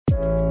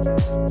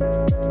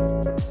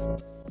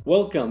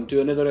Welcome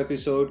to another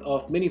episode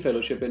of Mini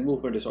Fellowship in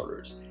Movement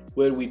Disorders,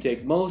 where we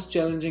take most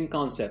challenging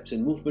concepts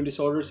in movement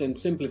disorders and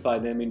simplify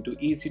them into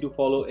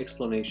easy-to-follow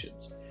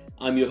explanations.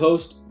 I'm your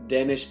host,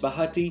 Danish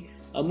Bhatti,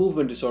 a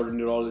movement disorder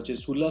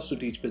neurologist who loves to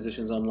teach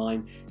physicians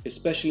online,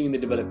 especially in the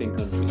developing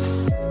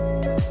countries.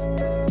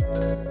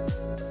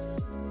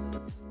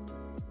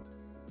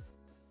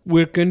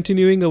 We're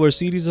continuing our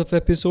series of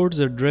episodes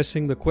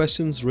addressing the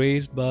questions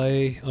raised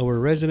by our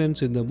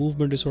residents in the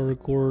movement disorder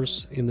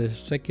course in the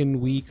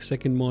second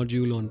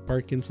module on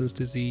Parkinson's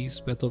disease,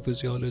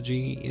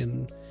 pathophysiology,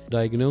 and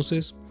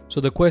diagnosis.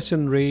 So the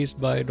question raised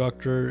by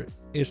Dr.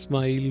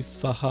 Ismail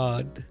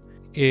Fahad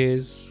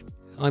is,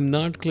 I'm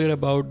not clear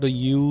about the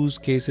use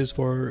cases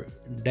for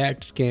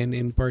DaTscan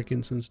in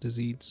Parkinson's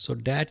disease. So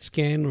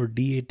DaTscan or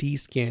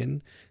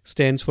DaTscan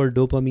stands for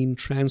dopamine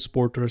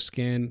transporter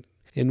scan.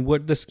 And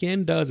what the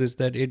scan does is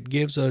that it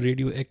gives a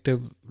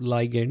radioactive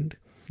ligand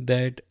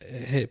that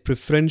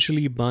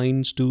preferentially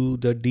binds to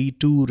the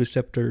D2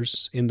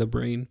 receptors in the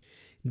brain.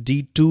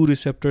 D2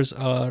 receptors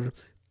are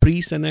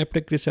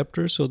presynaptic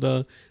receptors, so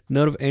the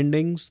nerve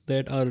endings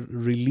that are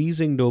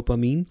releasing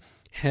dopamine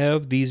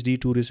have these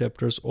D2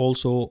 receptors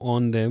also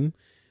on them.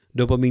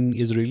 Dopamine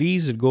is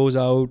released, it goes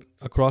out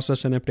across the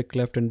synaptic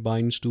cleft and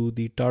binds to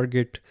the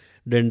target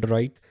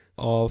dendrite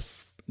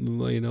of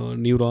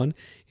neuron,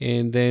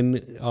 and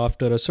then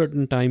after a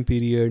certain time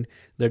period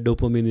the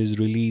dopamine is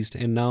released,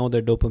 and now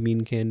the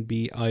dopamine can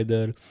be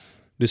either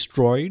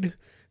destroyed,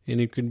 and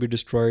it can be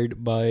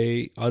destroyed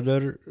by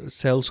other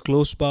cells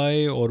close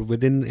by or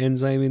within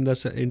enzyme in the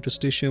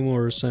interstitium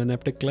or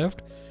synaptic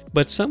cleft.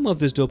 But some of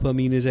this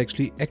dopamine is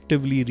actually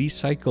actively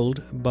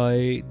recycled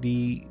by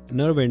the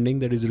nerve ending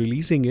that is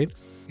releasing it.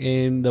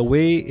 And the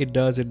way it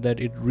does it, that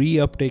it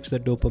reuptakes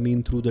that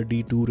dopamine through the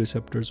D2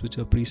 receptors, which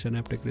are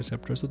presynaptic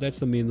receptors. So that's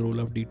the main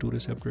role of D2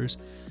 receptors.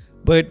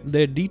 But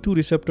the D2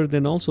 receptor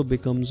then also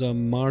becomes a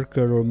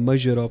marker or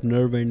measure of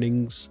nerve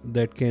endings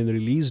that can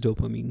release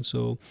dopamine.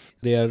 So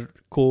they are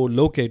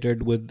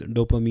co-located with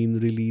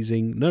dopamine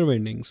releasing nerve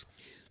endings.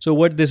 So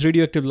what this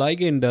radioactive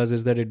ligand does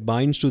is that it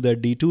binds to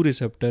that D2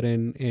 receptor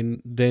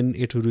and then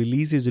it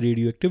releases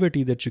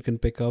radioactivity that you can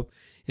pick up.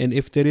 And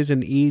if there is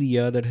an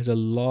area that has a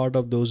lot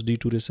of those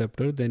D2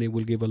 receptor, then it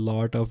will give a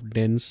lot of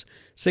dense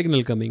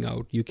signal coming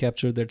out. You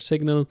capture that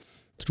signal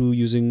through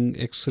using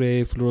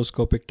X-ray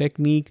fluoroscopic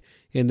technique,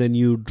 and then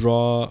you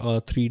draw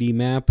a 3D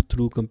map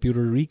through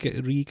computer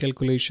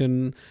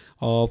recalculation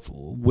of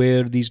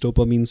where these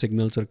dopamine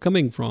signals are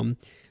coming from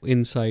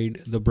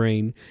inside the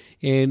brain.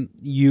 And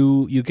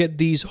you get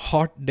these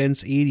hot,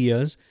 dense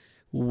areas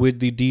with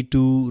the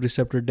D2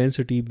 receptor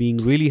density being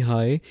really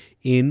high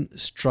in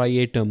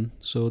striatum.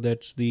 So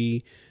that's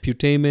the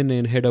putamen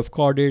and head of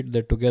caudate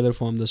that together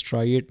form the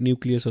striate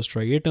nucleus or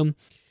striatum.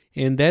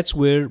 And that's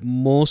where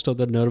most of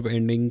the nerve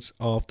endings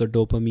of the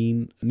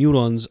dopamine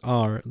neurons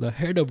are. The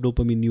head of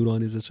dopamine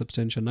neuron is the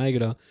substantia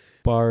nigra,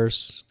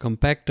 pars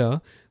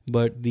compacta,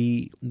 but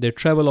they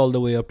travel all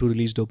the way up to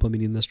release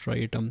dopamine in the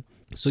striatum.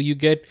 So you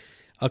get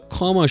a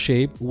comma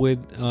shape with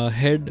a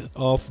head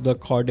of the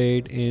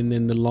caudate and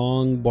then the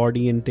long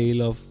body and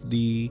tail of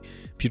the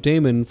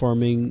putamen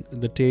forming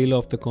the tail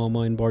of the comma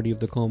and body of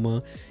the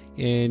comma,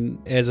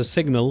 and as a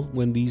signal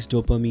when these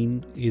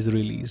dopamine is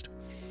released.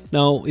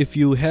 Now, if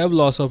you have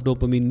loss of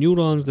dopamine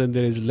neurons, then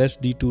there is less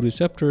D2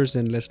 receptors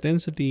and less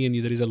density, and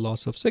there is a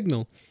loss of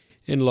signal.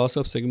 And loss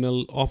of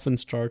signal often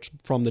starts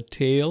from the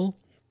tail.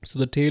 So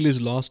the tail is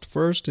lost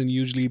first, and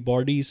usually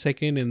body is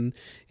second, and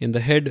the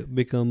head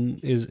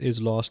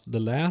is lost the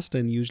last,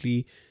 and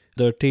usually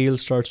the tail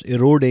starts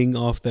eroding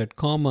off that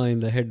comma,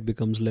 and the head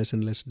becomes less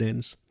and less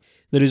dense.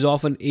 There is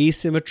often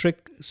asymmetric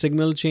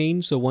signal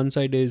change, so one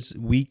side is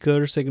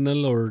weaker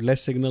signal or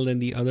less signal than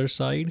the other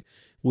side,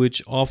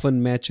 which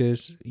often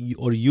matches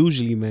or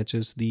usually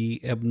matches the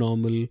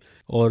abnormal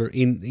or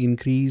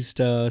increased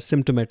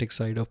symptomatic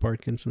side of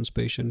Parkinson's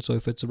patient. So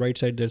if it's the right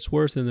side that's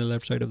worse, then the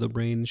left side of the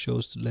brain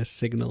shows less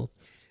signal.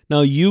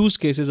 Now, use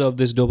cases of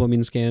this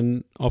dopamine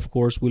scan, of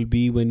course, will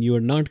be when you are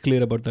not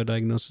clear about the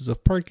diagnosis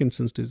of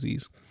Parkinson's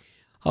disease.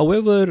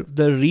 However,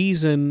 the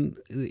reason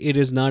it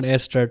is not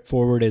as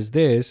straightforward as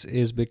this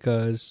is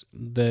because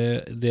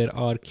there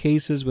are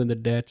cases when the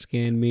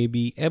DaTscan may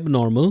be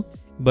abnormal,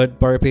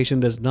 but our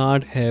patient does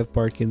not have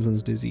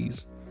Parkinson's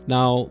disease.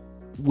 Now,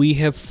 we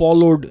have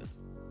followed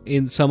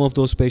in some of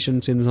those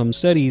patients in some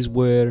studies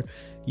where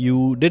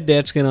you did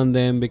DaTscan on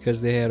them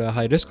because they had a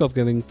high risk of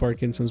getting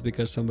Parkinson's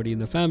because somebody in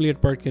the family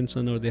had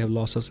Parkinson, or they have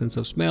loss of sense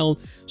of smell.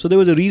 So there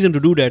was a reason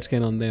to do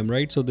DaTscan on them,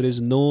 right? So there is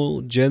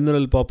no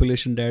general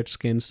population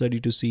DaTscan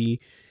study to see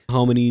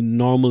how many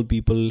normal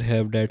people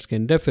have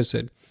DaTscan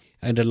deficit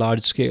at a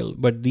large scale.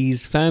 But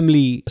these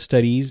family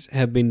studies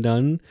have been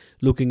done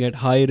looking at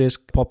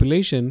high-risk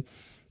population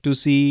to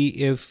see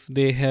if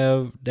they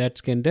have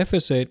DaTscan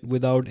deficit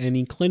without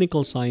any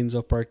clinical signs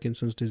of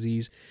Parkinson's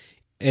disease.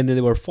 And then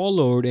they were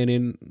followed, and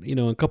in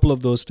a couple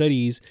of those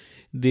studies,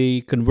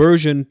 the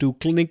conversion to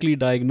clinically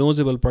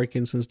diagnosable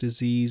Parkinson's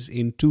disease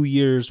in 2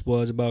 years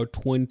was about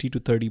 20 to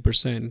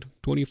 30%,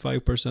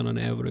 25% on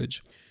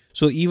average.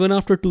 So even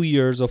after 2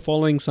 years of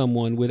following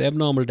someone with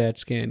abnormal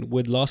DaTscan,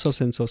 with loss of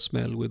sense of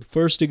smell, with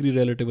first degree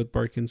relative with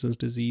Parkinson's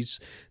disease,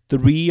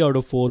 3 out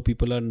of 4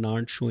 people are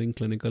not showing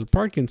clinical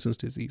Parkinson's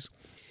disease.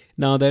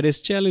 Now that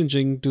is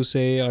challenging to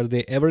say, are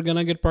they ever going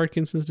to get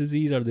Parkinson's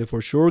disease? Are they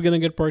for sure going to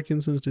get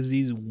Parkinson's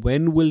disease?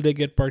 When will they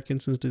get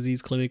Parkinson's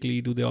disease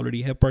clinically? Do they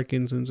already have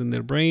Parkinson's in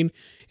their brain?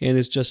 And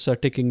it's just a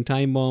ticking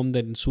time bomb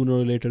that sooner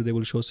or later they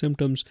will show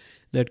symptoms.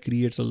 That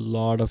creates a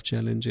lot of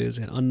challenges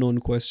and unknown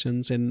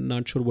questions and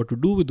not sure what to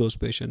do with those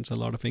patients. A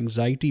lot of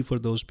anxiety for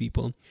those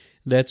people.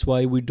 That's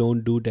why we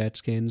don't do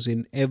DaTscans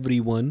in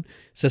everyone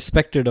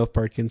suspected of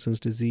Parkinson's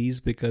disease,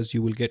 because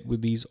you will get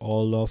with these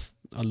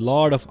a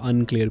lot of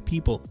unclear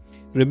people.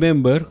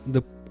 Remember,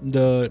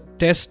 the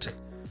test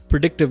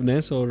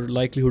predictiveness or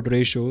likelihood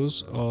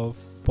ratios of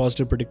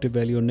positive predictive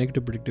value or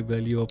negative predictive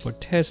value of a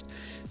test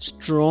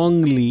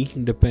strongly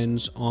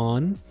depends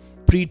on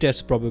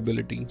pre-test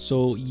probability.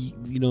 So,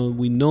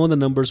 we know the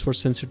numbers for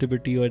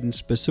sensitivity and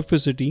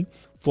specificity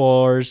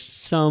for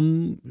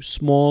some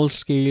small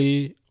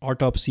scale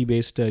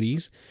autopsy-based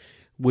studies,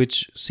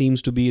 which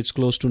seems to be it's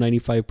close to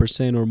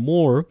 95% or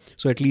more.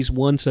 So at least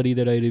one study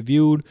that I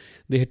reviewed,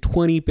 they had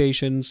 20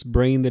 patients'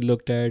 brain they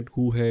looked at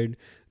who had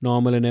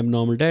normal and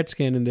abnormal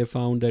DaTscan, and they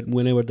found that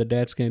whenever the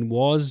DaTscan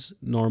was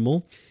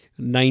normal,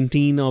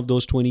 19 of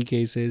those 20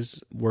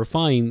 cases were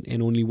fine,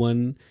 and only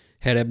one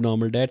had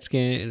abnormal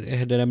DaTscan,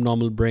 had an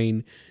abnormal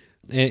brain,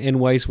 and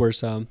vice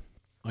versa.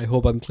 I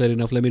hope I'm clear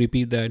enough. Let me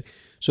repeat that.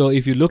 So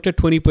if you looked at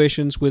 20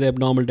 patients with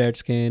abnormal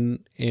DaTscan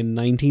and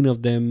 19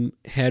 of them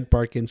had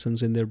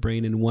Parkinson's in their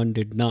brain and one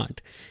did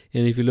not.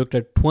 And if you looked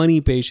at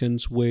 20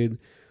 patients with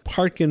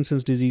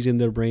Parkinson's disease in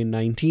their brain,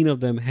 19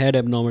 of them had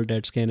abnormal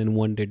DaTscan and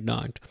one did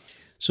not.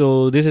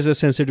 So this is a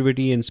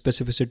sensitivity and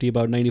specificity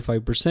about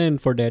 95%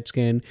 for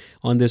DaTscan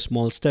on this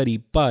small study.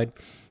 But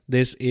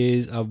this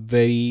is a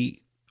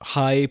very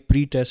high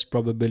pretest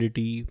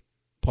probability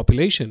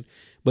population.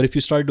 But if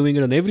you start doing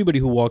it on everybody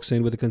who walks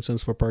in with the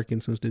concerns for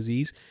Parkinson's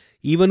disease,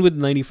 even with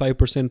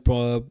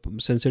 95%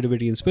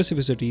 sensitivity and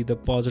specificity, the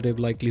positive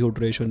likelihood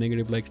ratio,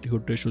 negative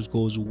likelihood ratios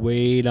goes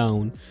way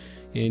down.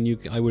 And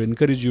I would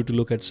encourage you to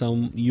look at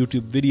some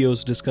YouTube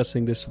videos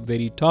discussing this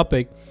very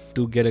topic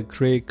to get a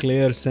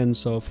clear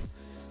sense of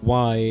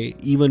why,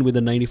 even with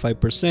a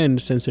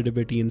 95%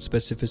 sensitivity and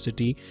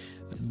specificity,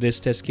 this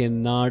test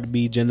cannot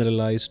be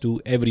generalized to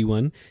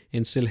everyone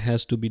and still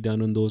has to be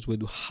done on those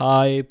with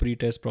high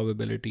pretest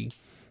probability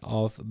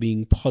of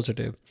being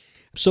positive.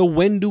 So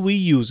when do we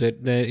use it?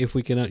 If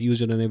we cannot use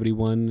it on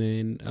everyone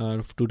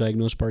to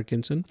diagnose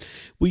Parkinson,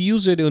 we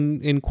use it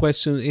in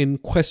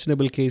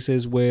questionable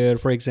cases where,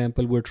 for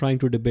example, we're trying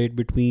to debate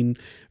between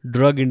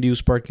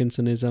drug-induced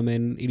Parkinsonism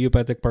and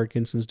idiopathic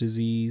Parkinson's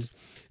disease,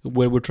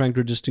 where we're trying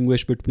to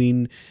distinguish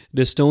between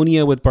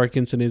dystonia with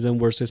Parkinsonism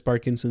versus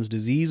Parkinson's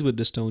disease with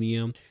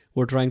dystonia.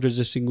 We're trying to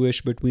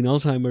distinguish between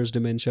Alzheimer's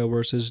dementia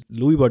versus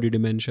Lewy body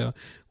dementia.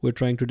 We're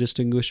trying to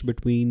distinguish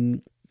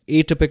between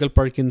atypical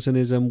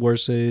Parkinsonism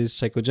versus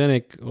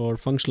psychogenic or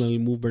functional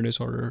movement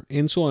disorder,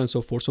 and so on and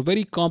so forth. So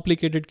very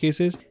complicated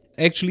cases.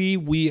 Actually,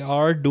 we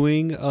are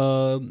doing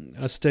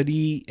a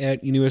study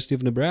at University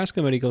of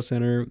Nebraska Medical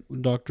Center.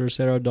 Dr.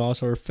 Sarah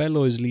Doss, our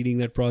fellow, is leading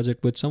that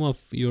project with some of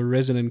your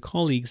resident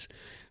colleagues,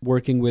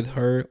 working with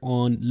her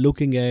on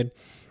looking at,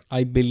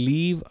 I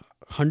believe,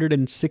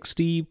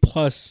 160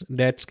 plus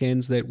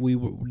DaTscans that we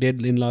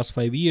did in last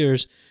 5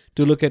 years,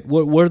 to look at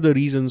what were the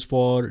reasons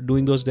for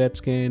doing those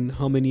DaTscan,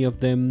 how many of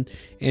them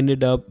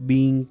ended up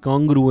being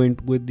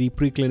congruent with the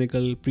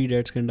preclinical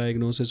pre-DaTscan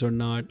diagnosis or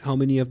not, how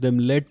many of them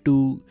led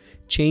to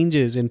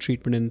changes in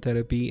treatment and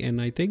therapy. And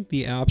I think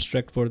the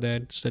abstract for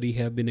that study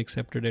have been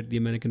accepted at the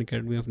American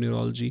Academy of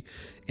Neurology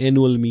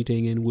annual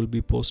meeting and will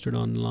be posted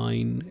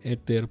online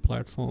at their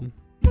platform.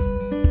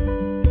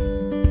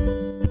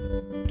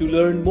 To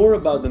learn more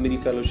about the mini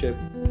fellowship,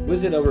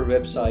 visit our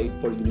website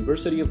for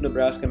University of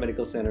Nebraska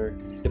Medical Center,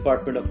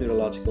 Department of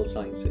Neurological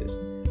Sciences,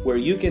 where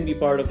you can be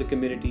part of the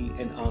community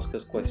and ask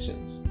us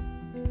questions.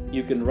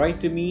 You can write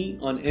to me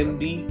on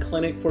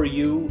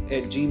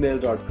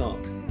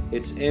mdclinic4u@gmail.com.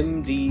 It's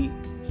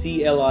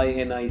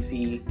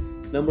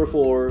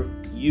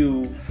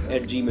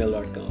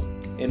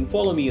mdclinic4u@gmail.com. And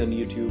follow me on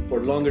YouTube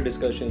for longer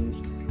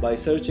discussions by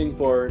searching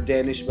for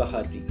Danish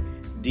Bhatti,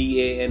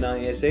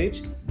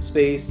 DANISH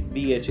space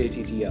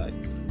BHATTI.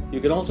 You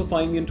can also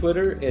find me on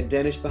Twitter at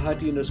Danish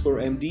Bhatti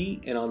 _MD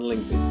and on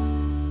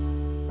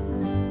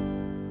LinkedIn.